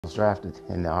I was drafted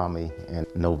in the Army in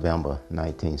November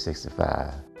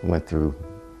 1965. Went through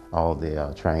all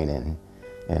the training,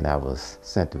 and I was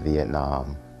sent to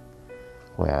Vietnam,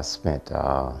 where I spent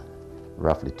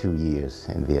roughly 2 years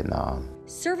in Vietnam.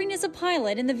 Serving as a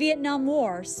pilot in the Vietnam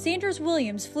War, Sanders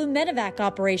Williams flew medevac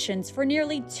operations for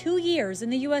nearly 2 years in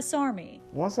the U.S. Army.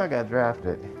 Once I got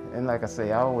drafted, and like I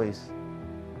say, I always,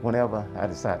 whenever I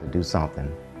decide to do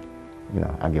something,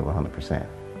 I give 100%.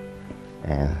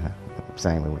 And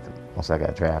same with once I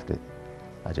got drafted,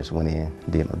 I just went in,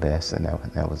 did my best, and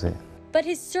that was it. But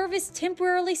his service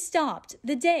temporarily stopped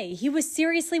the day he was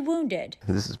seriously wounded.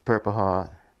 This is Purple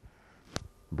Heart,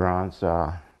 Bronze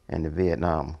Star, and the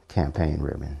Vietnam campaign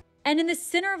ribbon. And in the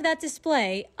center of that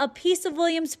display, a piece of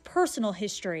Williams' personal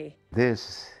history.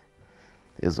 This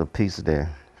is a piece of the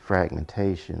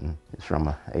fragmentation. It's from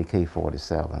an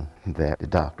AK-47 that the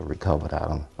doctor recovered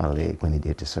out of my leg when he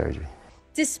did the surgery.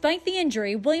 Despite the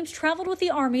injury, Williams traveled with the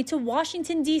Army to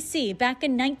Washington, D.C. back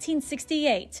in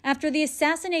 1968 after the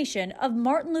assassination of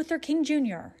Martin Luther King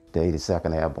Jr. The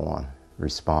 82nd Airborne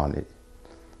responded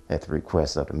at the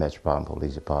request of the Metropolitan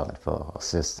Police Department for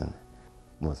assistance.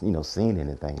 Was, seen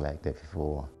anything like that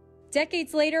before.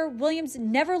 Decades later, Williams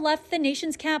never left the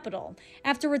nation's capital.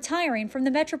 After retiring from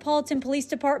the Metropolitan Police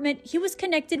Department, he was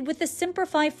connected with the Semper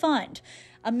Fi Fund,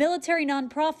 a military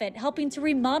nonprofit helping to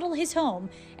remodel his home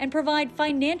and provide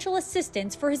financial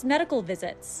assistance for his medical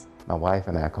visits. My wife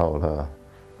and I called her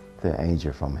the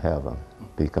angel from heaven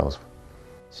because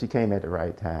she came at the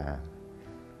right time,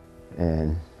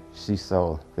 and she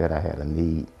saw that I had a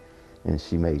need, and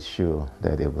she made sure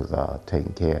that it was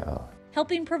taken care of.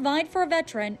 Helping provide for a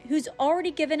veteran who's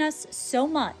already given us so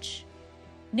much.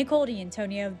 Nicole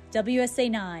D'Antonio, WSA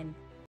 9.